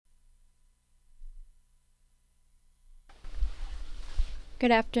Good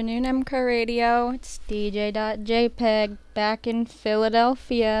afternoon, mcrowradio. It's DJ Jpeg back in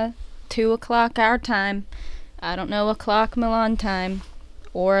Philadelphia. 2 o'clock our time. I don't know o'clock Milan time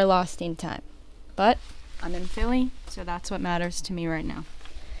or Lostine time. But I'm in Philly, so that's what matters to me right now.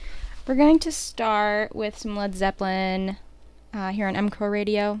 We're going to start with some Led Zeppelin here on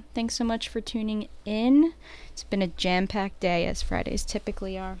mcrowradio. Thanks so much for tuning in. It's been a jam-packed day, as Fridays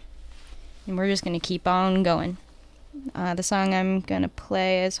typically are. And we're just going to keep on going. The song I'm going to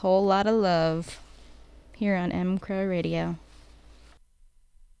play is Whole Lotta Love here on mcrowradio.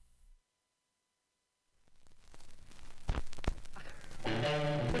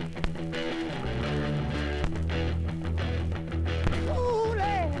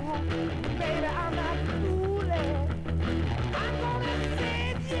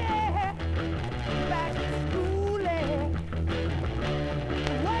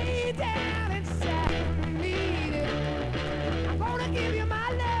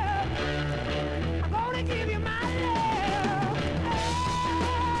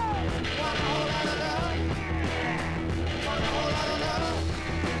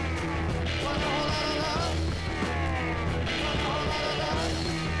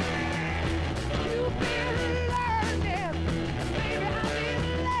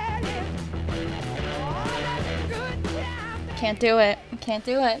 Can't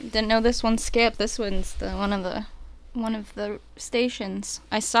do it. Didn't know this one skipped. This one's one of the stations.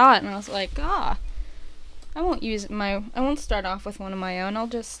 I saw it and I was like, I won't start off with one of my own. I'll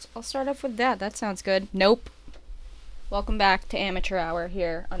start off with that. That sounds good. Nope. Welcome back to Amateur Hour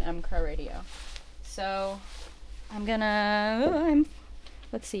here on mcrowradio. So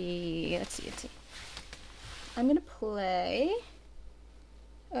let's see. I'm gonna play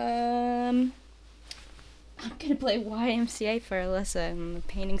I'm gonna play YMCA for Alyssa in the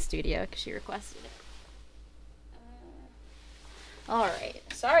painting studio because she requested it. Alright,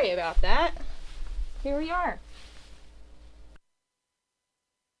 sorry about that. Here we are.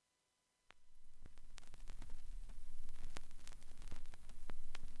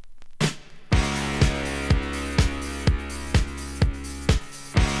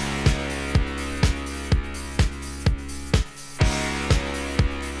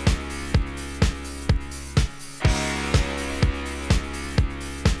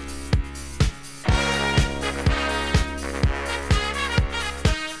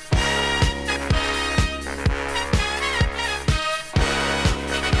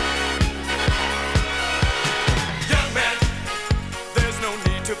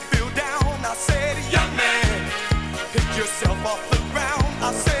 Stay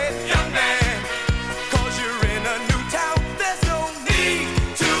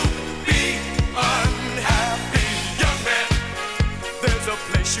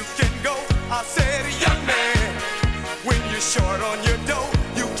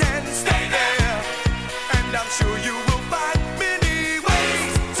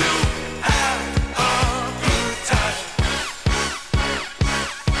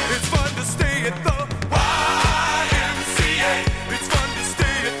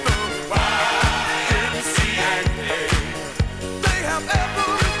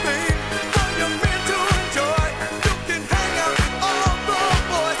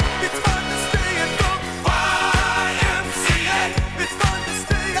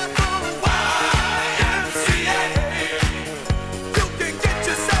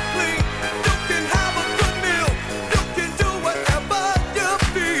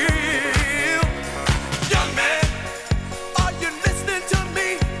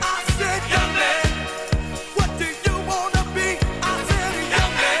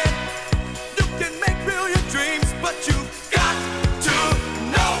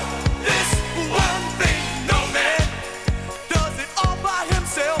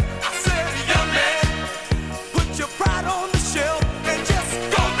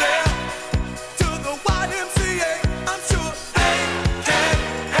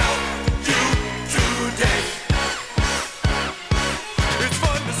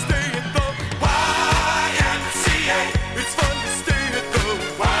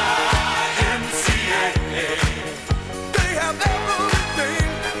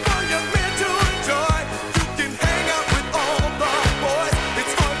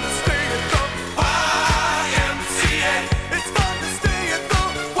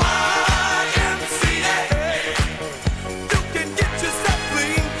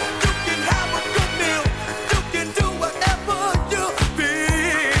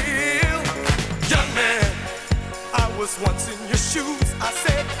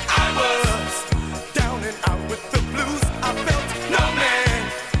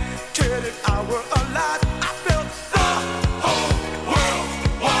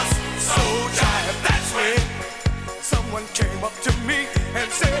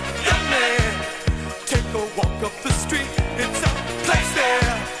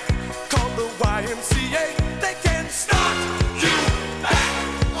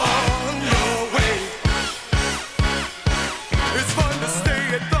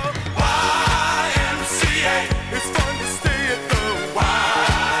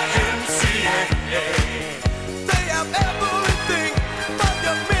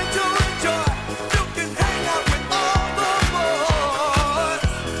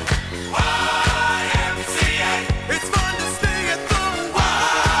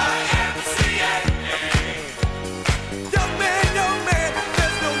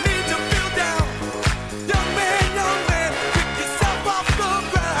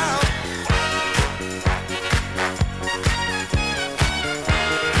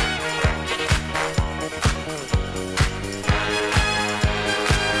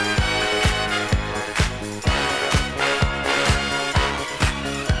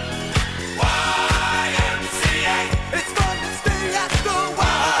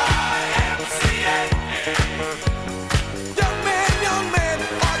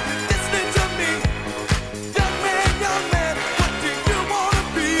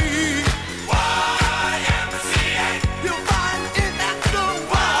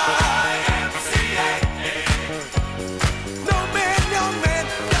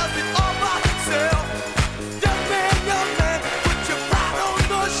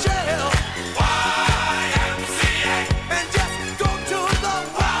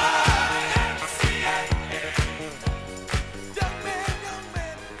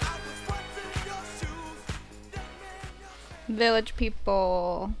Village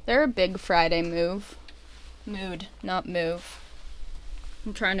People. They're a big Friday mood, not move.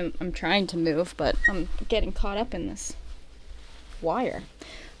 I'm trying to move, but I'm getting caught up in this wire.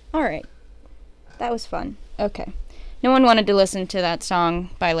 Alright. That was fun. Okay. No one wanted to listen to that song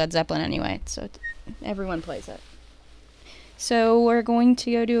by Led Zeppelin anyway, so everyone plays it. So we're going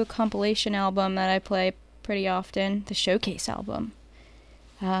to go do a compilation album that I play pretty often, the Showcase album.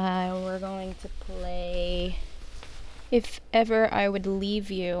 We're going to play If Ever I Would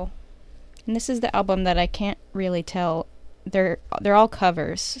Leave You. And this is the album that I can't really tell. They're all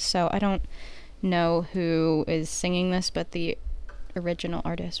covers, so I don't know who is singing this, but the original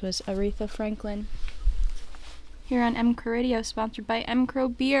artist was Aretha Franklin. Here on mcrowradio, sponsored by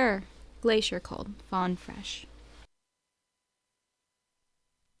mcrow Beer. Glacier Cold, Fawn Fresh.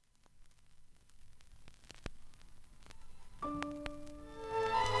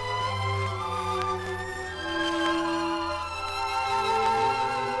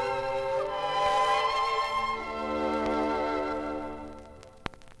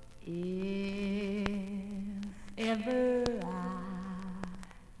 Ever I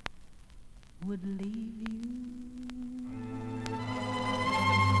would leave you,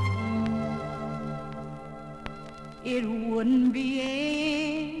 it wouldn't be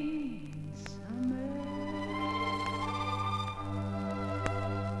in summer.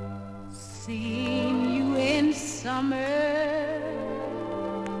 Seeing you in summer,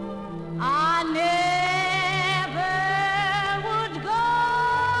 I never would go.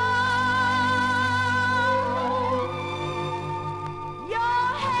 Your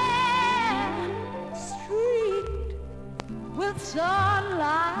hair streaked with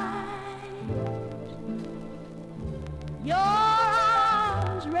sunlight, your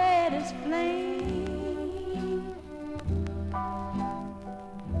arms red as flame,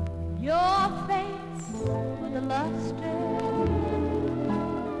 your face with a luster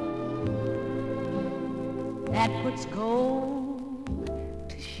that puts gold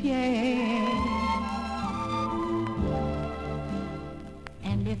to shame.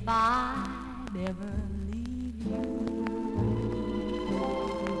 And if I'd ever leave you,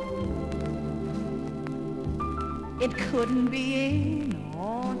 it couldn't be in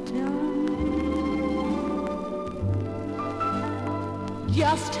autumn.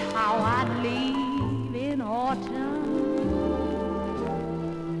 Just how I'd leave in autumn,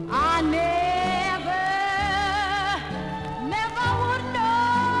 I never would know.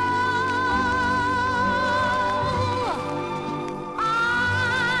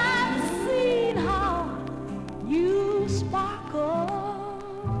 I've seen how you sparkle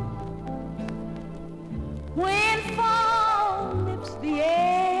when fall lifts the air.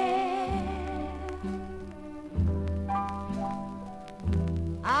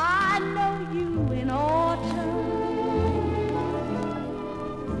 I know you in autumn,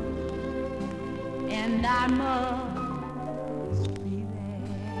 and I must be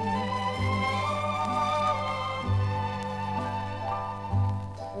there.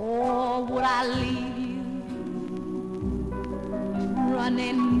 Or would I leave you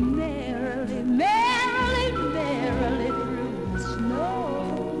running merrily, merrily, merrily through the snow?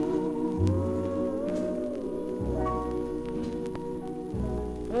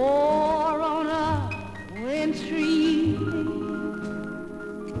 Or on a wintry evening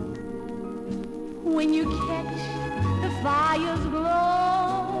when you catch the fire's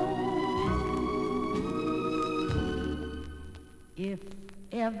glow? If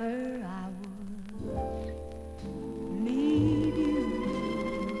ever I would leave you,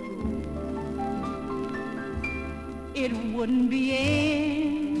 it wouldn't be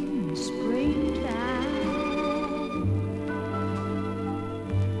in springtime,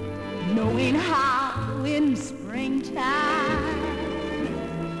 knowing how in springtime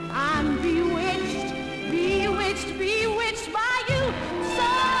I'm bewitched, bewitched, bewitched by you. So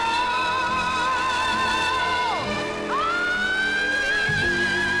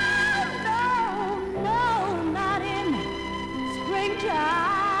no, no, not in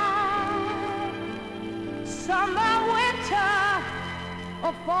springtime, summer, winter,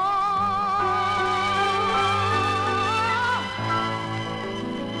 or fall.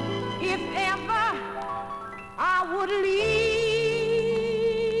 If ever I would leave you,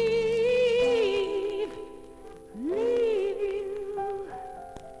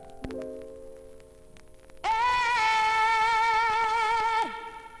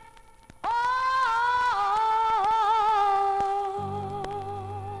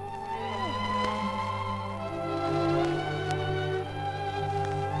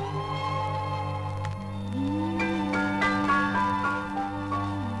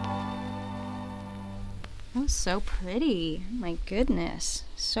 so pretty. My goodness.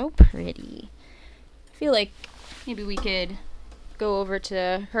 So pretty. I feel like maybe we could go over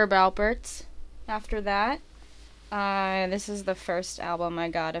to Herb Alpert's after that. This is the first album I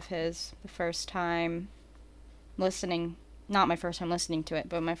got of his. The first time listening, not my first time listening to it,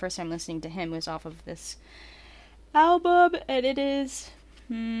 but my first time listening to him was off of this album, and it is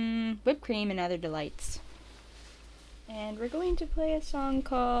Whipped Cream and Other Delights. And we're going to play a song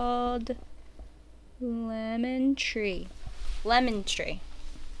called Lemon Tree. Lemon Tree.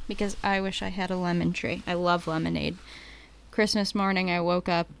 Because I wish I had a lemon tree. I love lemonade. Christmas morning I woke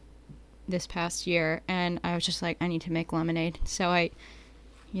up this past year and I was just like, I need to make lemonade. So I,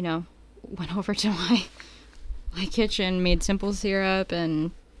 went over to my kitchen, made simple syrup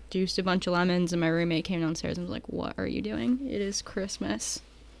and juiced a bunch of lemons, and my roommate came downstairs and was like, what are you doing? It is Christmas.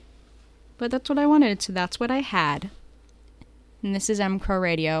 But that's what I wanted, so that's what I had. And this is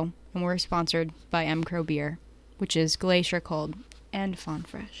mcrowradio, and we're sponsored by mcrow beer, which is Glacier Cold and Fawn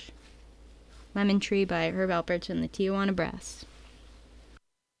Fresh. Lemon Tree by Herb Alpert and the Tijuana Brass.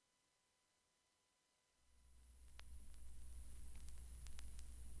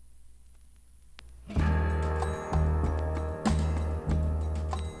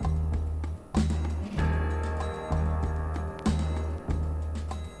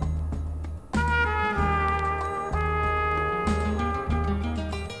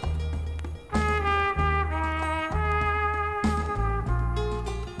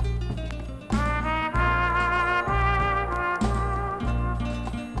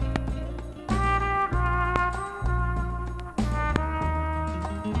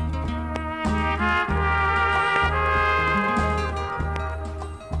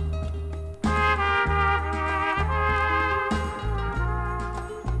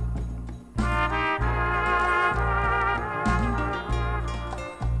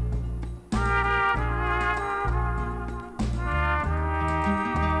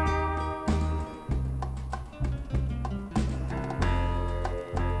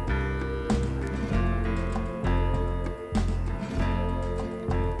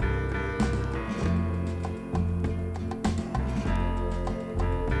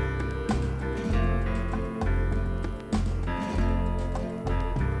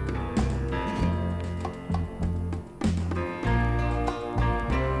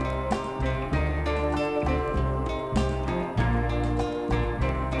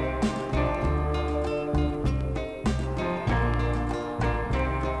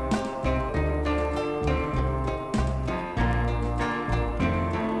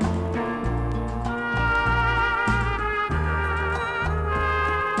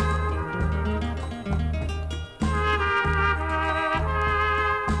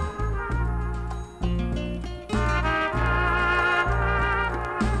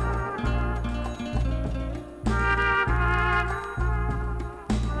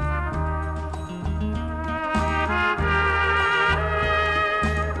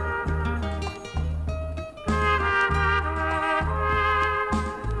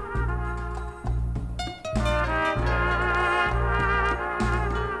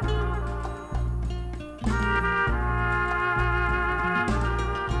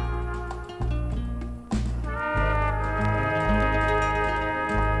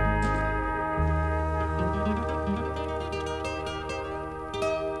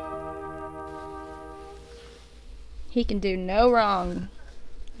 He can do no wrong.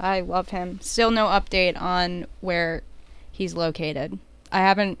 I love him. Still no update on where he's located.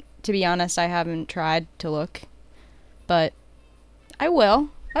 To be honest, I haven't tried to look. But I will.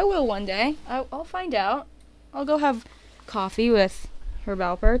 I will one day. I'll find out. I'll go have coffee with Herb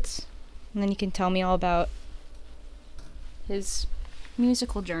Alpert's, and then you can tell me all about his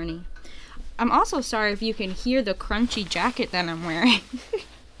musical journey. I'm also sorry if you can hear the crunchy jacket that I'm wearing.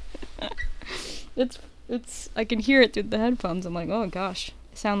 I can hear it through the headphones. I'm like, oh gosh.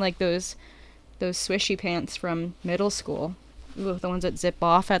 I sound like those swishy pants from middle school. The ones that zip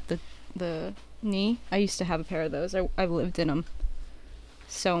off at the knee. I used to have a pair of those. I've lived in them.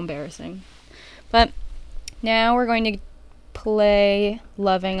 So embarrassing. But now we're going to play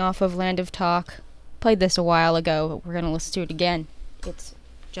Loving off of Land of Talk. Played this a while ago, but we're going to listen to it again. It's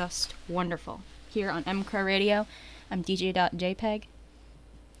just wonderful. Here on mcrowradio, I'm DJ Jpeg.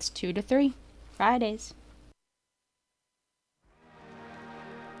 It's 2 to 3, Fridays.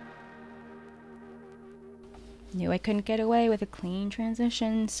 Knew I couldn't get away with a clean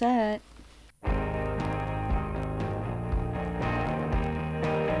transition set.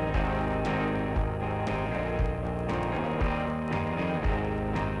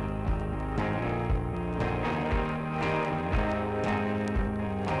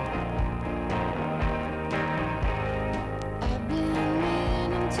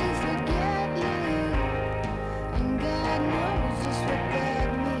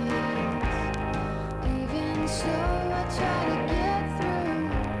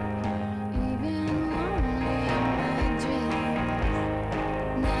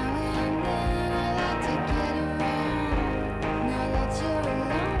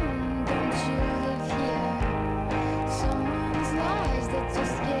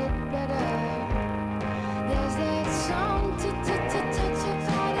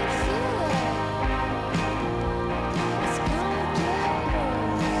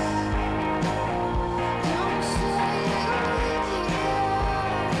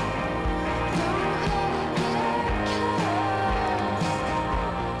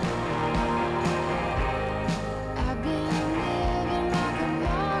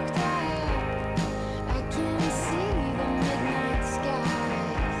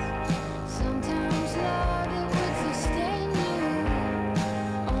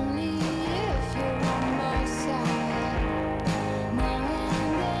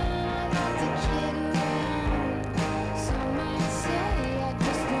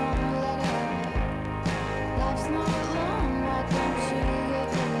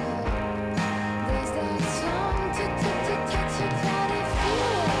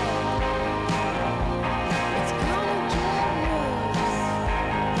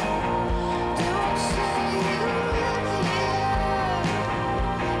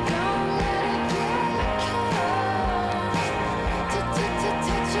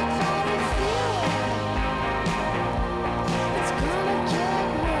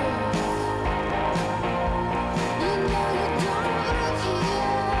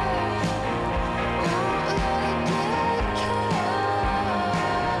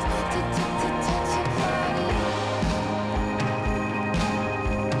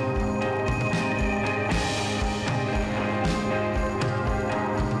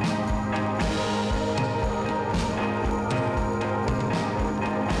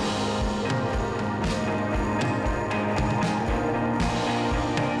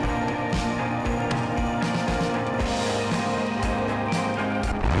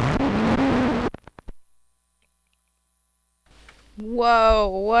 Whoa,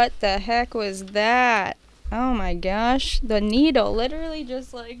 what the heck was that? Oh my gosh, the needle literally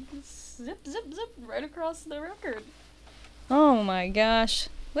just like zip, zip, zip right across the record. Oh my gosh,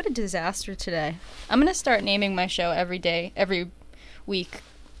 what a disaster today. I'm gonna start naming my show every week,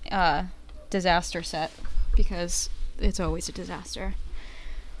 disaster set, because it's always a disaster.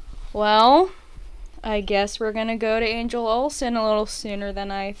 Well, I guess we're gonna go to Angel Olsen a little sooner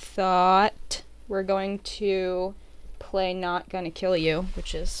than I thought. We're going to play Not Gonna Kill You,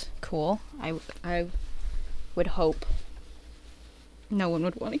 which is cool. I would hope no one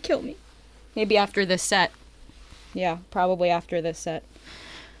would want to kill me. Maybe after this set. Yeah, probably after this set.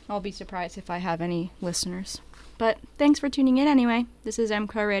 I'll be surprised if I have any listeners. But thanks for tuning in anyway. This is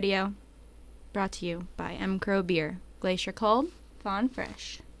mcrowradio, brought to you by mcrow Beer. Glacier Cold, Fawn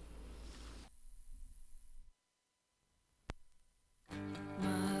Fresh.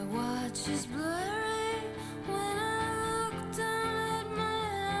 My watch is blurry when I look down at my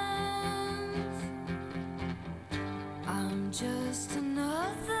hands. I'm just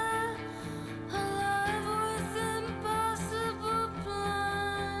another alive with impossible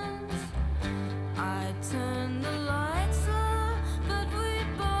plans. I turn the lights low, but we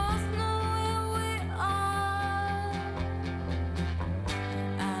both know where we are.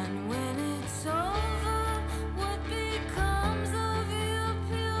 And when it's over, what becomes of your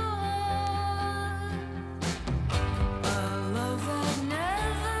pure heart? A love that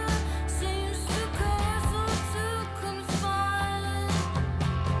never seems to curse or to confine.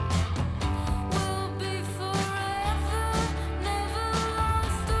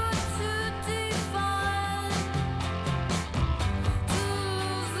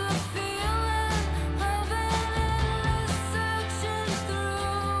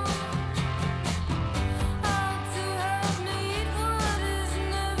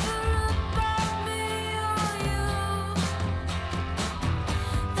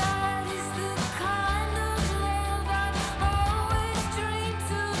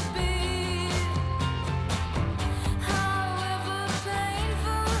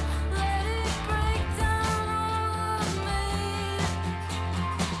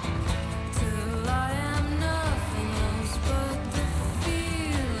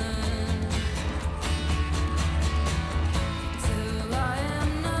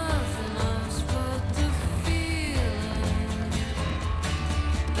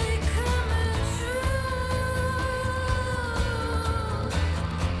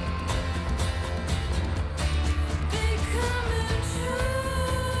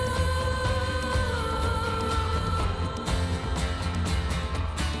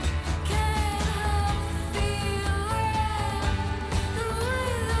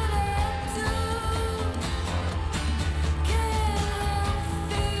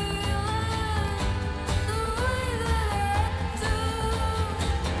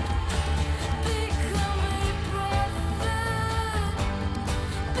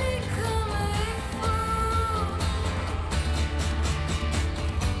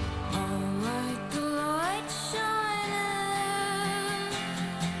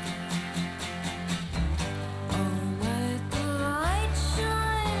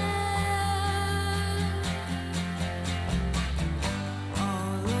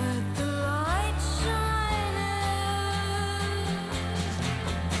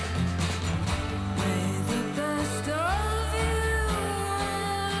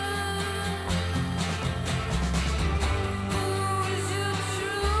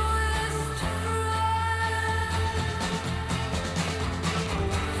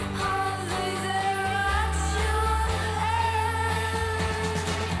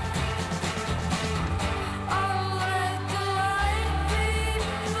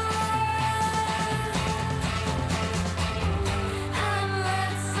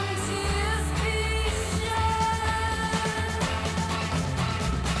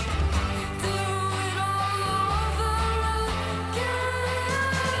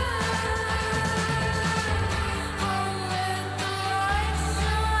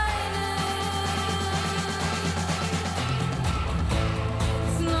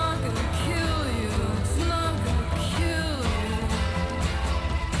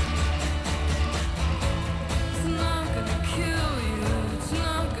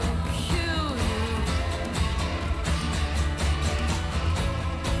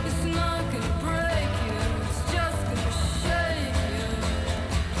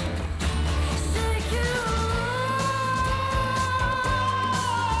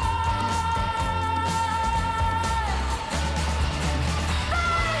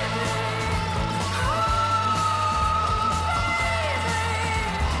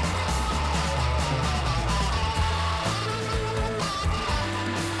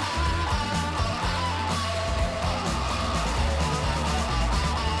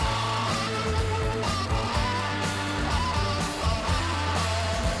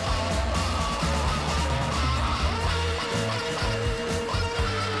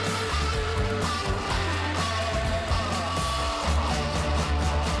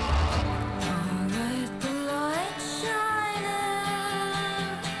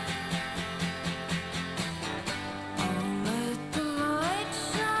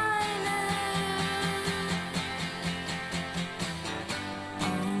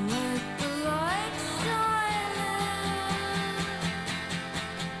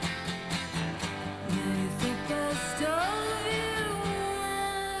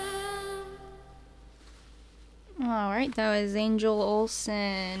 Alright, that was Angel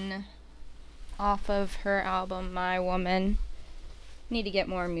Olsen off of her album My Woman. Need to get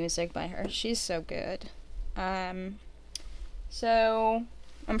more music by her. She's so good. So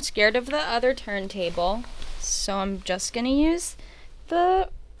I'm scared of the other turntable, so I'm just gonna use the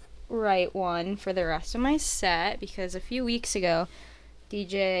right one for the rest of my set, because a few weeks ago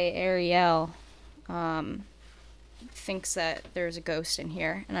DJ Ariel thinks that there's a ghost in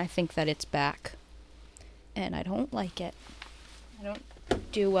here, and I think that it's back, and I don't like it. I don't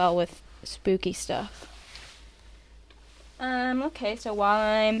do well with spooky stuff. Okay, so while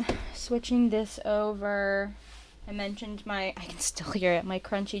I'm switching this over, I mentioned I can still hear it, my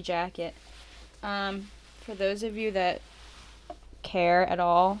crunchy jacket. For those of you that care at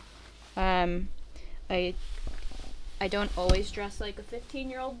all, I don't always dress like a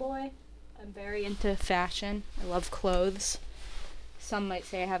 15-year-old boy. I'm very into fashion. I love clothes. Some might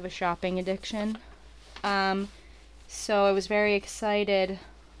say I have a shopping addiction. So I was very excited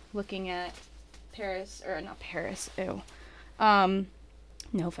looking at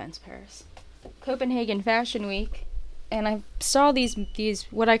no offense, Paris. Copenhagen Fashion Week, and I saw these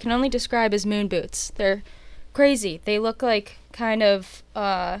what I can only describe as moon boots. They're crazy. They look like kind of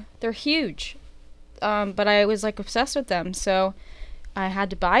they're huge. But I was like obsessed with them, so I had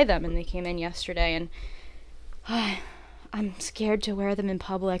to buy them, and they came in yesterday, and I'm scared to wear them in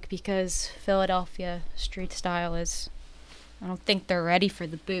public because Philadelphia street style I don't think they're ready for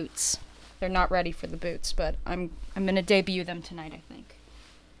the boots. They're not ready for the boots, but I'm gonna debut them tonight, I think.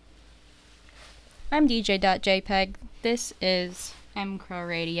 I'm DJ Jpeg. This is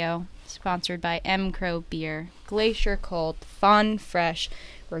mcrowradio, sponsored by mcrow beer. Glacier cold, fun, fresh.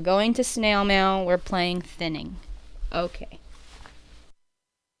 We're going to snail mail. We're playing thinning. Okay.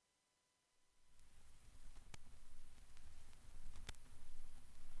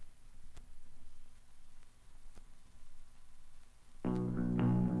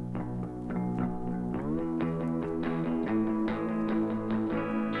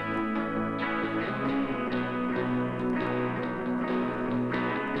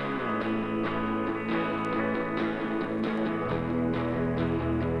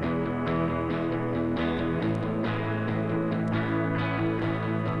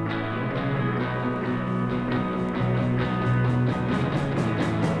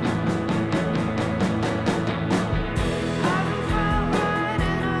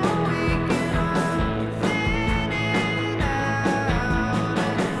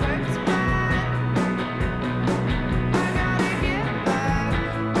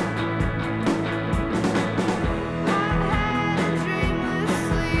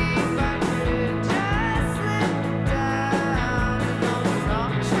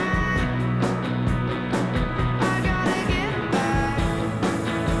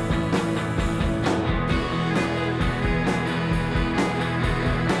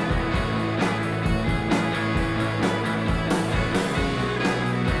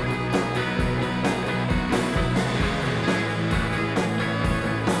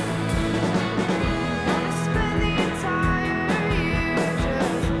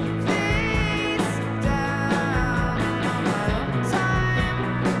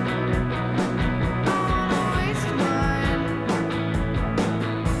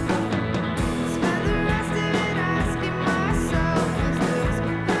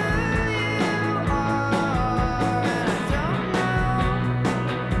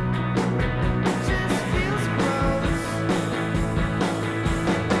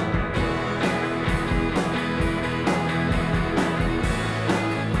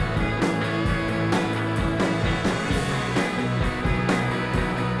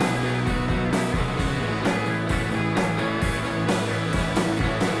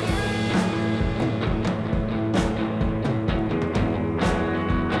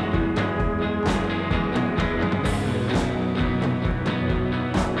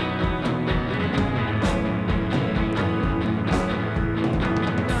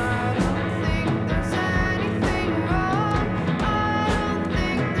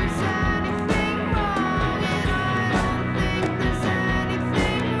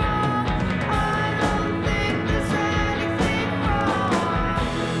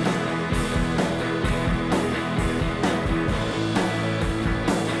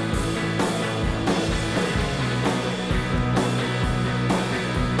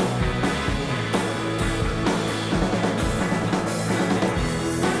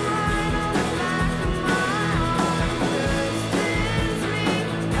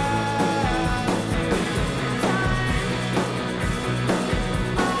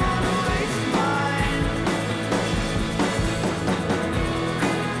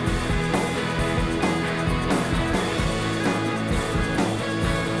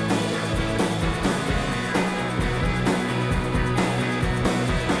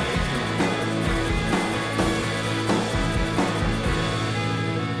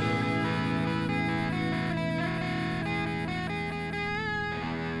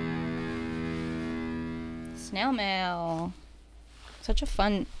 Snail Mail. Such a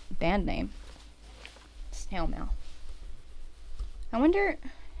fun band name. Snail Mail. I wonder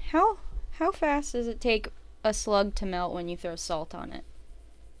how fast does it take a slug to melt when you throw salt on it?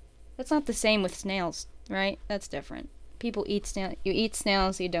 That's not the same with snails, right? That's different. People eat snails. You eat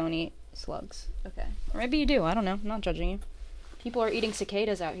snails, you don't eat slugs. Okay. Or maybe you do. I don't know. I'm not judging you. People are eating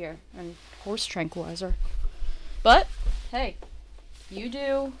cicadas out here and horse tranquilizer. But, hey, you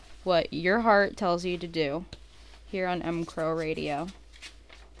do what your heart tells you to do here on mcrowradio.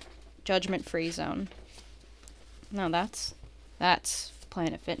 Judgment-free zone. No, that's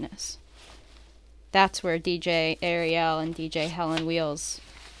Planet Fitness. That's where DJ Ariel and DJ Helen Wheels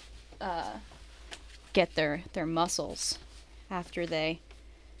get their muscles after they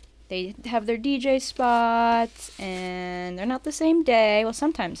have their DJ spots, and they're not the same day. Well,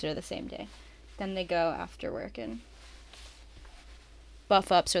 sometimes they're the same day. Then they go after work and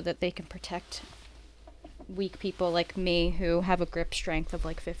buff up so that they can protect weak people like me who have a grip strength of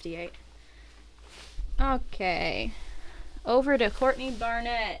like 58. Okay. Over to Courtney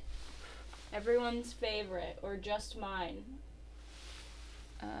Barnett. Everyone's favorite, or just mine.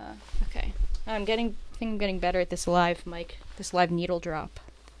 Okay. I think I'm getting better at this live mic, this live needle drop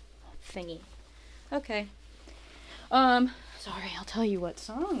thingy. Okay. Sorry, I'll tell you what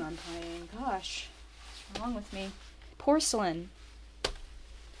song I'm playing. Gosh, what's wrong with me? Porcelain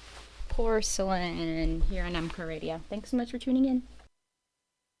here on MCR Radio. Thanks so much for tuning in.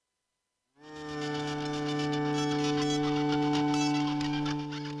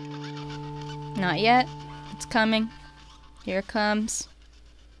 Not yet. It's coming. Here it comes.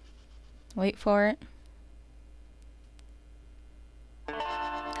 Wait for it.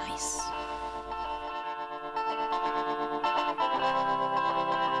 Nice.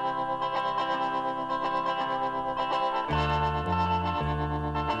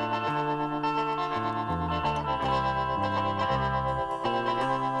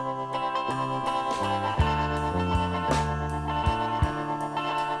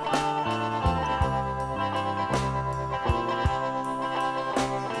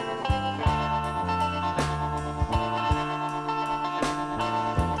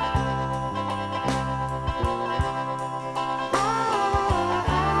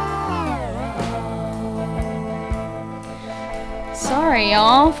 Sorry,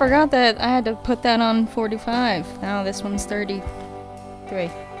 y'all. Forgot that I had to put that on 45. Now this one's 33.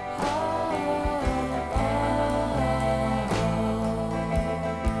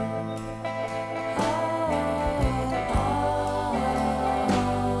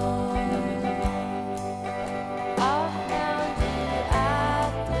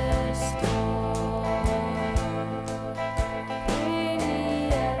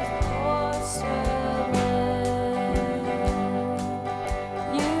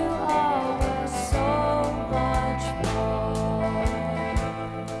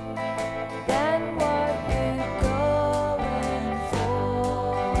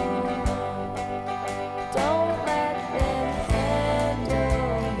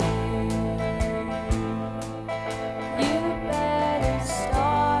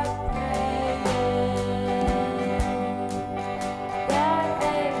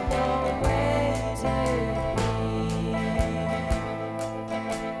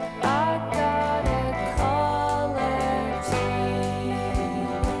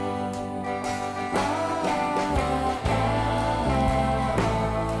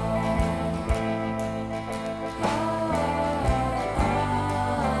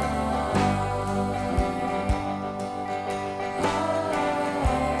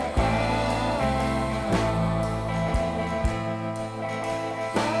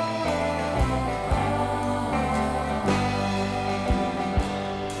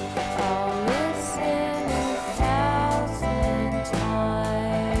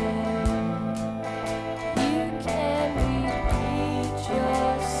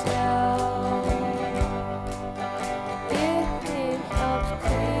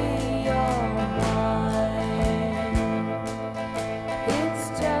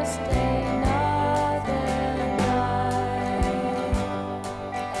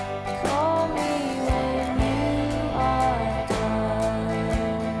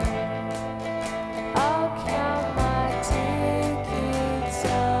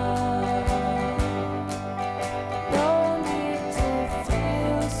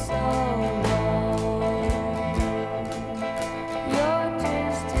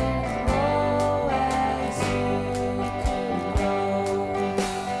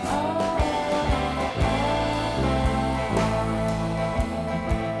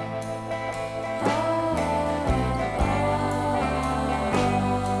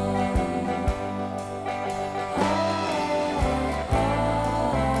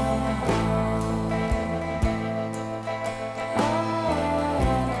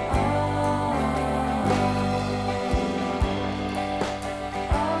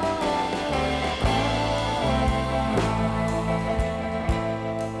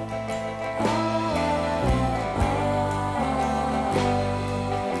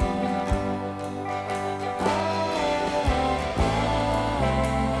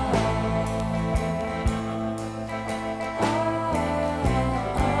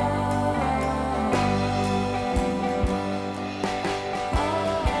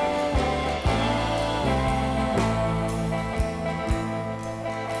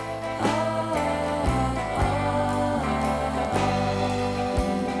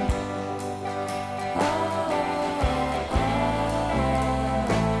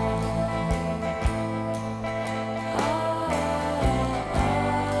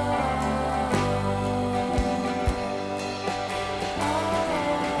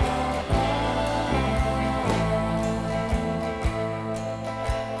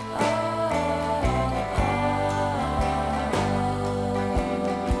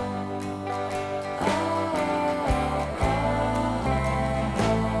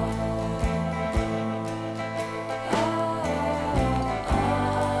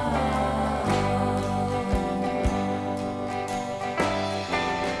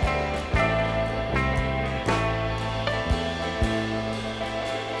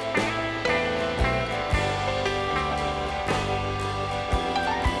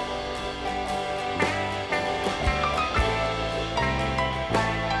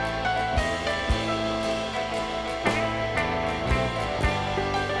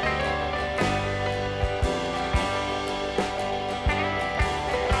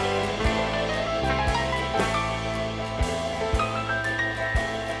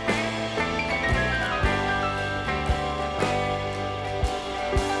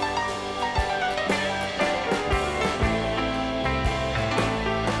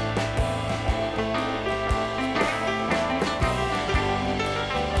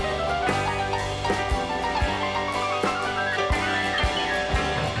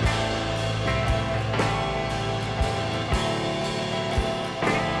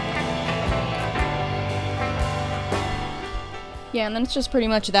 Yeah, and then it's just pretty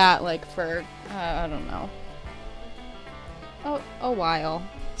much that, like, for, I don't know, a while.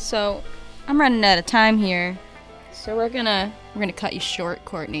 So, I'm running out of time here. So we're gonna cut you short,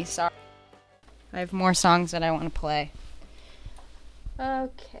 Courtney. Sorry. I have more songs that I want to play.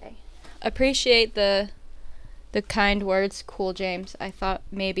 Okay. Appreciate the kind words, Cool James. I thought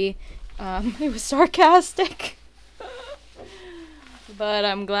maybe it was sarcastic. But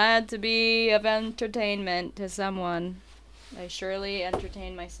I'm glad to be of entertainment to someone. I surely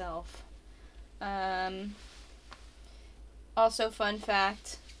entertain myself. Also, fun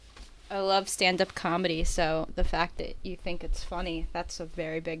fact, I love stand-up comedy, so the fact that you think it's funny, that's a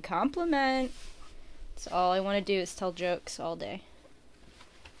very big compliment. That's all I want to do is tell jokes all day.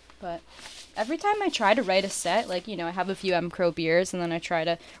 But every time I try to write a set, like, you know, I have a few mcrow beers, and then I try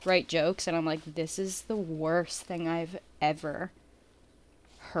to write jokes, and I'm like, this is the worst thing I've ever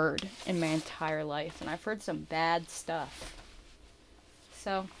heard in my entire life, and I've heard some bad stuff.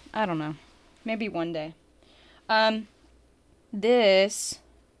 So, I don't know. Maybe one day. This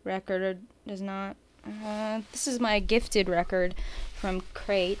record does not, this is my gifted record from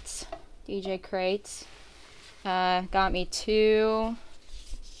Crates, DJ Crates. Got me 2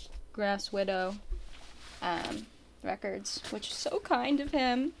 Grass Widow records, which is so kind of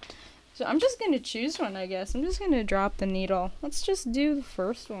him. So I'm just gonna choose one, I guess. I'm just gonna drop the needle. Let's just do the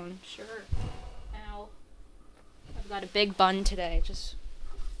first one. Sure. Ow. I've got a big bun today. It's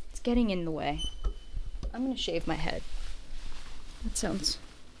getting in the way. I'm gonna shave my head. That sounds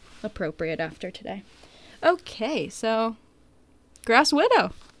appropriate after today. Okay, so Grass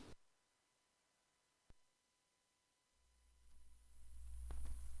Widow.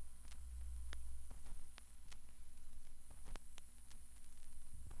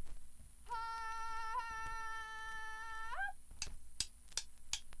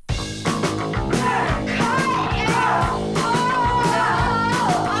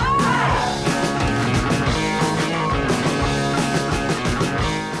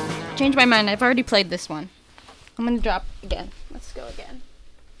 Change my mind. I've already played this one. I'm gonna drop again. Let's go again.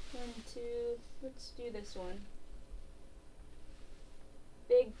 1, 2. Let's do this one.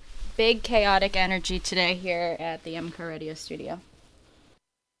 Big chaotic energy today here at the mcrowradio studio.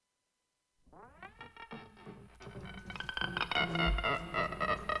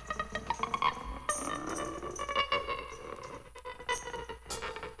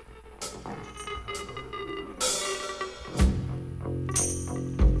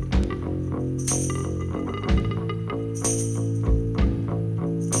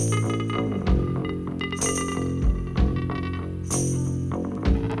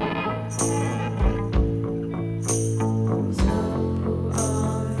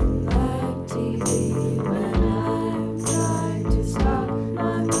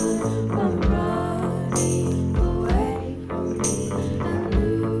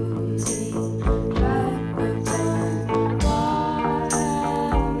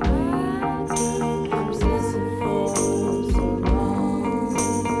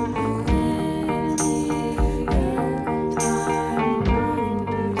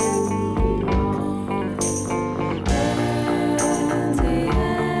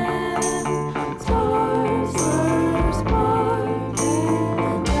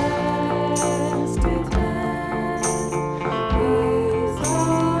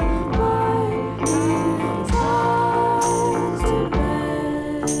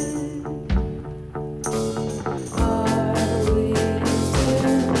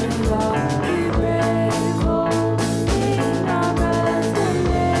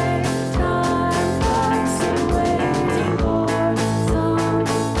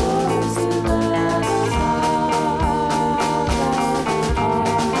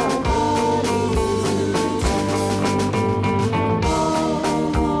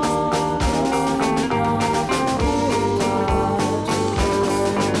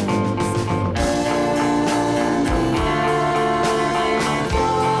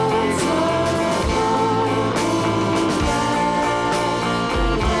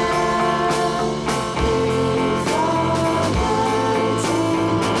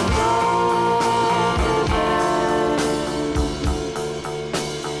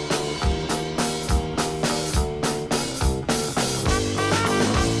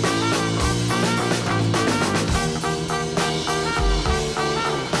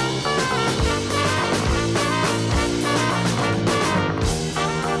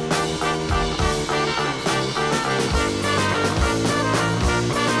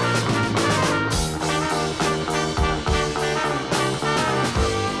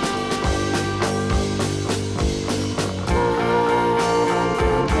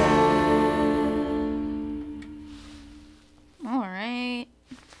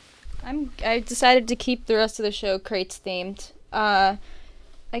 I decided to keep the rest of the show Crates themed. I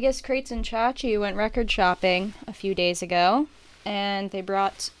guess Crates and Chachi went record shopping a few days ago, and they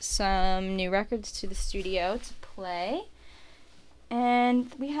brought some new records to the studio to play.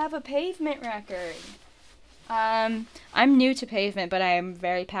 And we have a Pavement record. I'm new to Pavement, but I am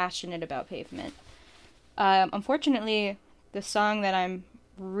very passionate about Pavement. Unfortunately, the song that I'm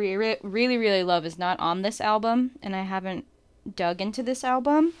really love is not on this album, and I haven't dug into this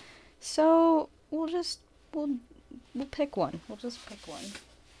album. So we'll pick one. We'll just pick one.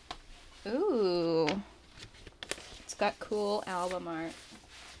 Ooh. It's got cool album art.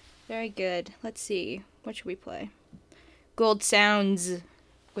 Very good. Let's see. What should we play? Gold Sounds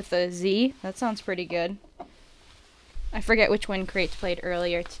with a Z. That sounds pretty good. I forget which one Crates played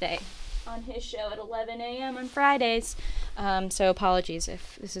earlier today on his show at 11 a.m. on Fridays. So apologies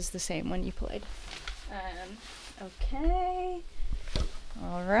if this is the same one you played. Okay.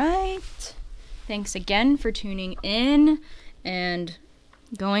 All right. Thanks again for tuning in and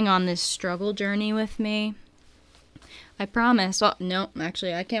going on this struggle journey with me. I promise. Well, no,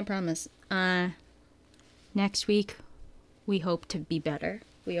 actually, I can't promise. Next week, we hope to be better.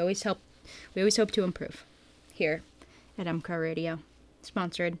 We always hope to improve. Here at mcrowradio,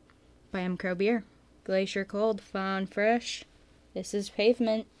 sponsored by mcrow beer, Glacier Cold, Fawn Fresh. This is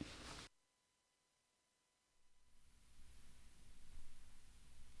Pavement.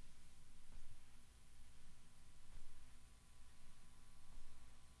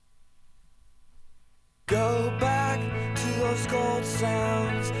 Go back to those gold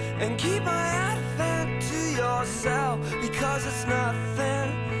sounds and keep my advent to yourself, because it's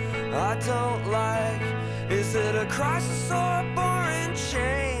nothing I don't like. Is it a crisis or a boring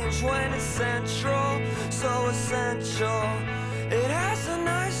change when it's central, so essential? It has a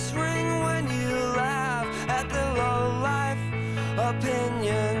nice ring when you laugh at the low-life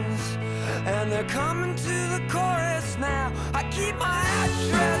opinions, and they're coming to the chorus now. I keep my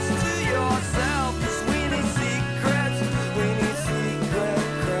address to yourself, 'cause we need secrets,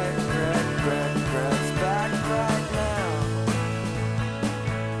 back right now.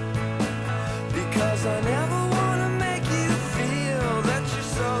 Because I never wanna make you feel that you're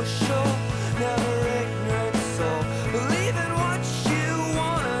social, never ignorant soul. Believe in what you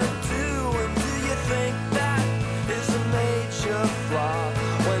wanna do, and do you think that is a major flaw?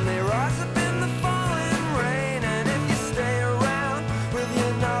 When they rise up in the falling rain, and if you stay around with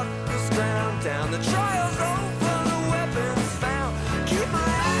your knuckles ground down, the trial's over, the weapon's found. Keep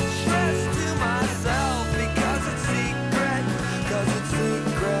my address to myself, because it's secret, 'cause it's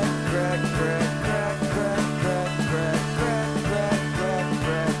secret,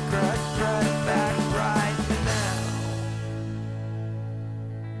 back right now.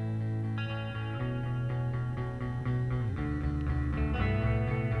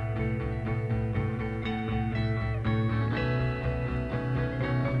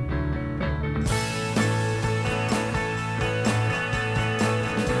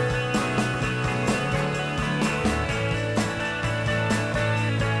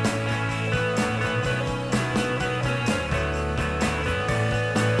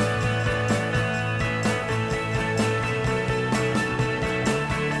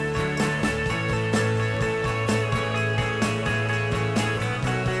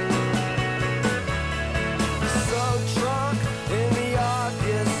 So drunk in the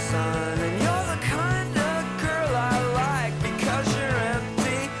August sun, and you're the kind of girl I like, because you're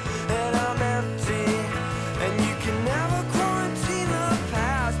empty and I'm empty, and you can never quarantine the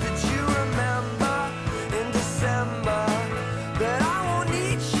past. Did you remember in December that I won't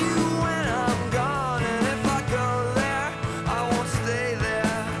need you when I'm gone? And if I go there, I won't stay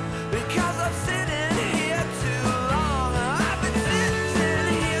there, because I'm sitting here too long. I've been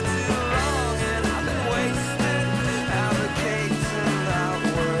sitting here too long, and I've been wasted advocating that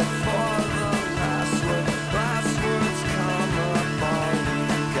word for the last word. Last words come up, all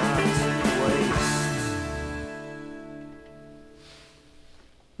we've got to waste.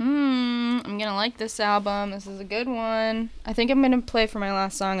 I'm gonna like this album. This is a good one. I think I'm gonna play for my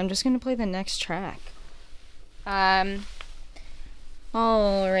last song. I'm just gonna play the next track.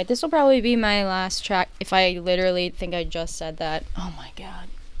 Alright, this will probably be my last track if I literally think I just said that. Oh my god.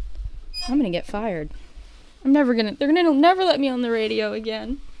 I'm gonna get fired. They're gonna never let me on the radio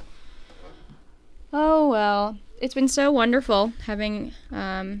again. Oh well. It's been so wonderful having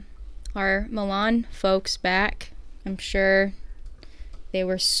our Milan folks back. I'm sure they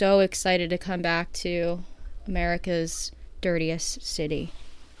were so excited to come back to America's dirtiest city,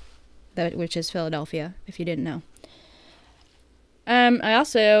 which is Philadelphia, if you didn't know. I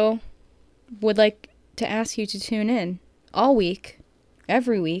also would like to ask you to tune in all week,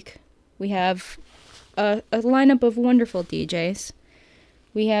 every week, We have a lineup of wonderful DJs.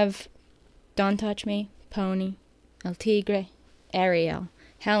 We have Don't Touch Me, Pony, El Tigre, Ariel,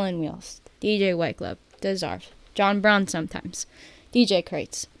 Helen Wheels, DJ White Glove, Desarve, John Brown sometimes, DJ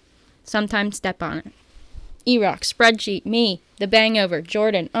Crates, sometimes Step On It, E-Rock, Spreadsheet, me, The Bangover,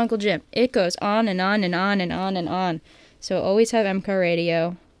 Jordan, Uncle Jim. It goes on and on and on and on and on. So always have MCRO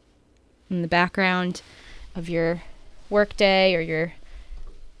Radio in the background of your work day or your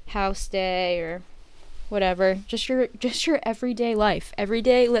house day or whatever. Just your everyday life.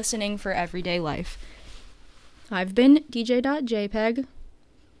 Everyday listening for everyday life. I've been DJ Jpeg,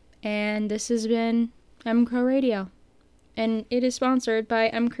 and this has been mcrow Radio. And it is sponsored by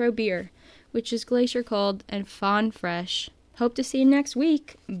mcrow Beer, which is glacier cold and fawn fresh. Hope to see you next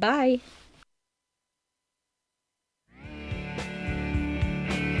week. Bye.